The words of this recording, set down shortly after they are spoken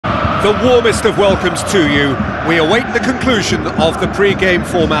The warmest of welcomes to you. We await the conclusion of the pre-game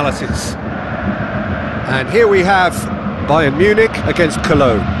formalities. And here we have Bayern Munich against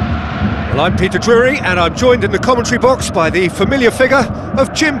Cologne. Well, I'm Peter Drury, and I'm joined in the commentary box by the familiar figure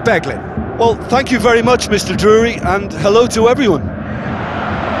of Jim Beglin. Well, thank you very much, Mr. Drury, and hello to everyone.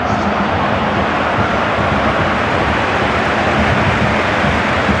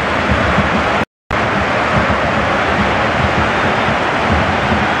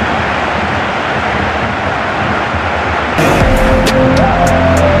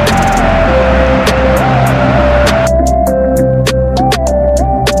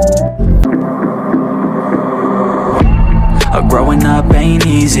 Growing up ain't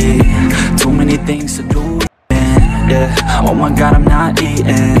easy, too many things to do, yeah. Oh my God, I'm not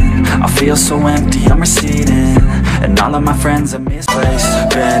eating, I feel so empty, I'm receding, and all of my friends are misplaced.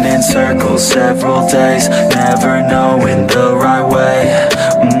 Been in circles several days, never knowing the right way,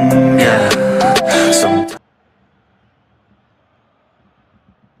 yeah.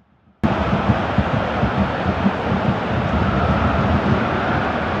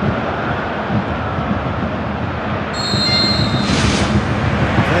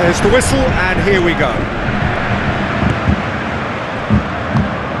 There's the whistle, and here we go.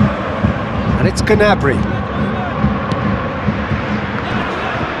 And it's Gnabry.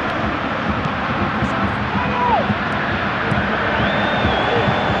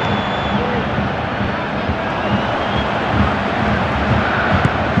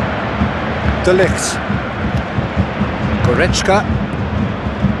 De Ligt. Goretzka.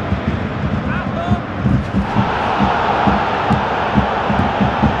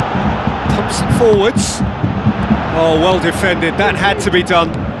 Forwards. Oh, well defended, that had to be done.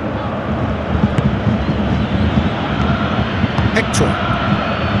 Hector.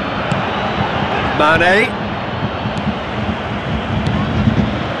 Mane.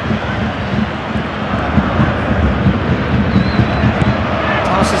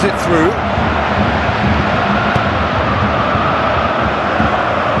 Passes it through.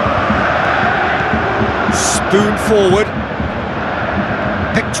 Spoon forward.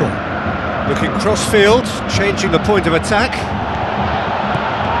 Hector. Looking cross-field, changing the point of attack.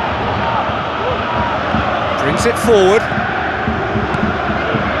 Brings it forward.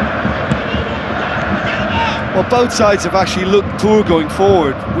 Well, both sides have actually looked poor going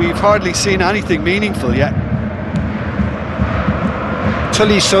forward. We've hardly seen anything meaningful yet.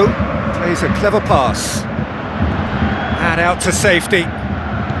 Tolisso plays a clever pass. And out to safety.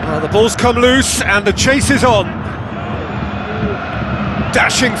 Well, the ball's come loose and the chase is on.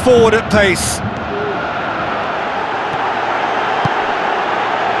 Dashing forward at pace.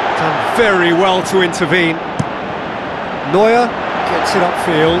 Done very well to intervene. Neuer gets it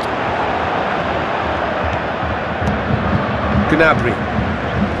upfield. Gnabry.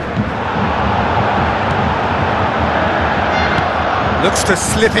 Looks to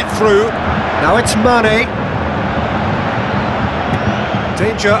slip it through. Now it's Mane.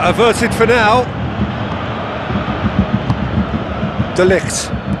 Danger averted for now. De Ligt.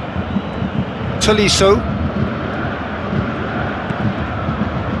 Tolisso.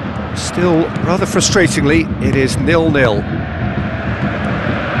 Still, rather frustratingly, it is 0-0.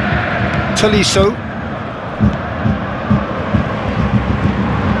 Tolisso.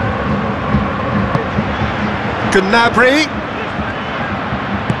 Gnabry.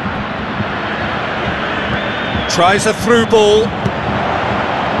 Tries a through ball.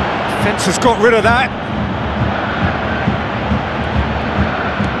 Defence has got rid of that.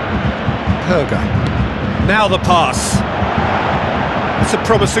 Now the pass. It's a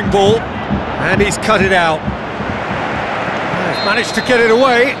promising ball, and he's cut it out. He's managed to get it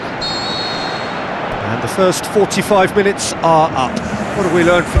away. And the first 45 minutes are up. What have we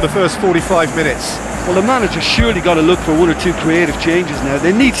learned from the first 45 minutes? Well, the manager's surely got to look for one or two creative changes now.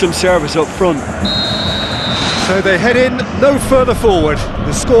 They need some service up front. So they head in no further forward.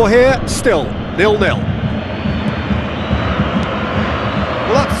 The score here, still 0-0.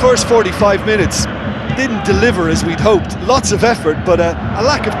 Well, that first 45 minutes didn't deliver as we'd hoped. Lots of effort, but a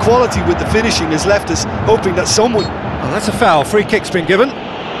lack of quality with the finishing has left us hoping that someone... Well, that's a foul. Free kick's been given.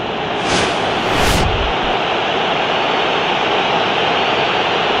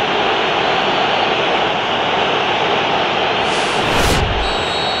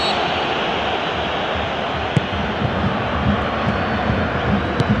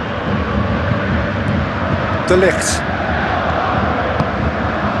 De Ligt.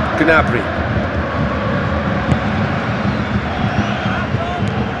 Gnabry.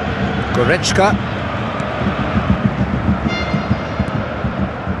 Goretzka.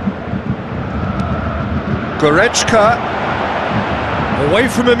 Goretzka. Away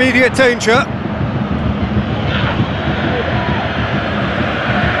from immediate danger.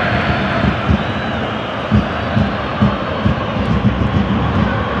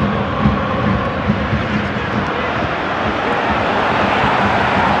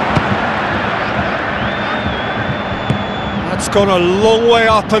 That's gone a long way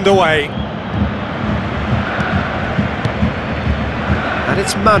up and away. And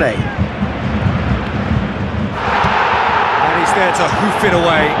it's Mane. And he's there to hoof it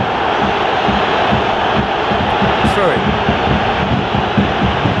away. Through it.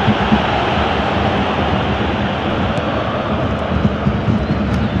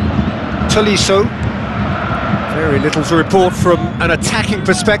 Tolisso. Very little to report from an attacking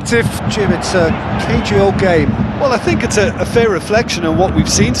perspective. Jim, it's a cagey old game. Well, I think it's a fair reflection on what we've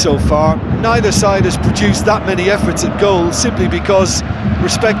seen so far. Neither side has produced that many efforts at goal simply because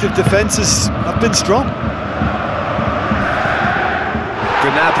respective defences have been strong.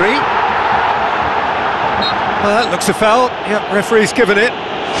 Gnabry. That looks a foul. Yep, referee's given it.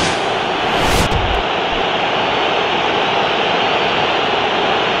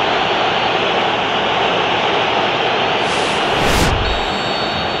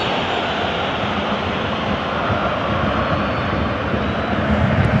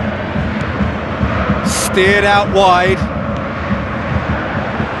 Steered out wide.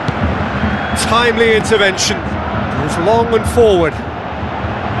 Timely intervention. Goes long and forward.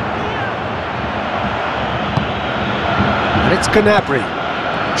 And it's Gnabry.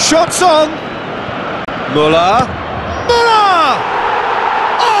 Shots on! Müller. Müller!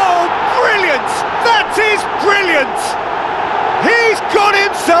 Oh, brilliant! That is brilliant! He's got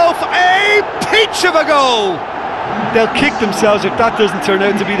himself a peach of a goal! They'll kick themselves if that doesn't turn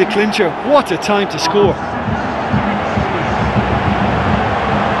out to be the clincher. What a time to score.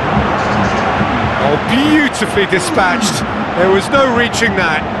 Oh, beautifully dispatched. There was no reaching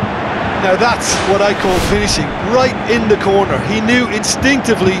that. Now that's what I call finishing, right in the corner. He knew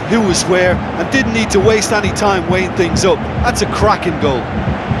instinctively who was where and didn't need to waste any time weighing things up. That's a cracking goal.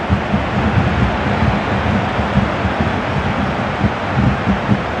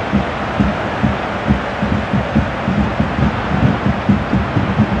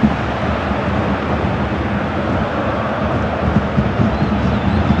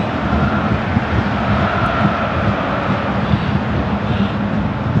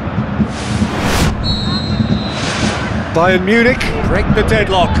 Bayern Munich break the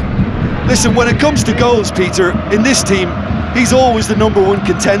deadlock. Listen, when it comes to goals, Peter, in this team, he's always the #1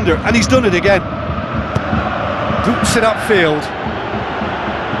 contender, and he's done it again. Boots it upfield.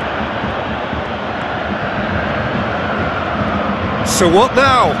 So what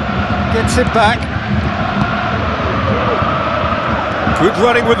now? Gets it back. Good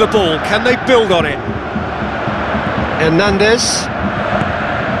running with the ball. Can they build on it? Hernandez.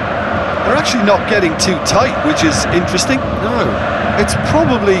 They're actually not getting too tight, which is interesting. No. It's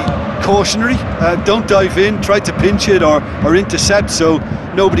probably cautionary. Don't dive in, try to pinch it or intercept so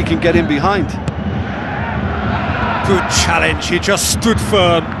nobody can get in behind. Good challenge, he just stood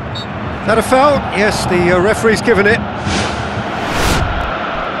firm. Is that a foul? Yes, the referee's given it.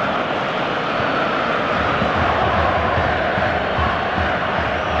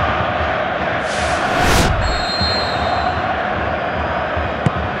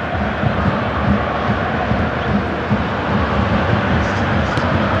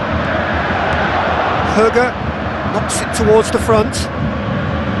 Höger knocks it towards the front.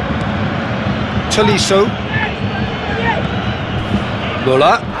 Tolisso.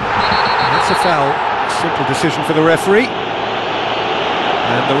 Müller. That's a foul. Simple decision for the referee.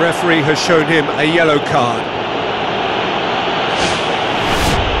 And the referee has shown him a yellow card.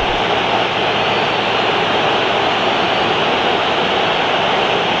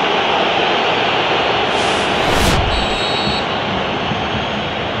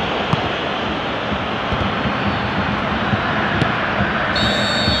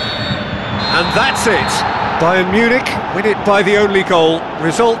 And that's it. Bayern Munich win it by the only goal.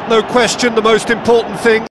 Result, no question, the most important thing.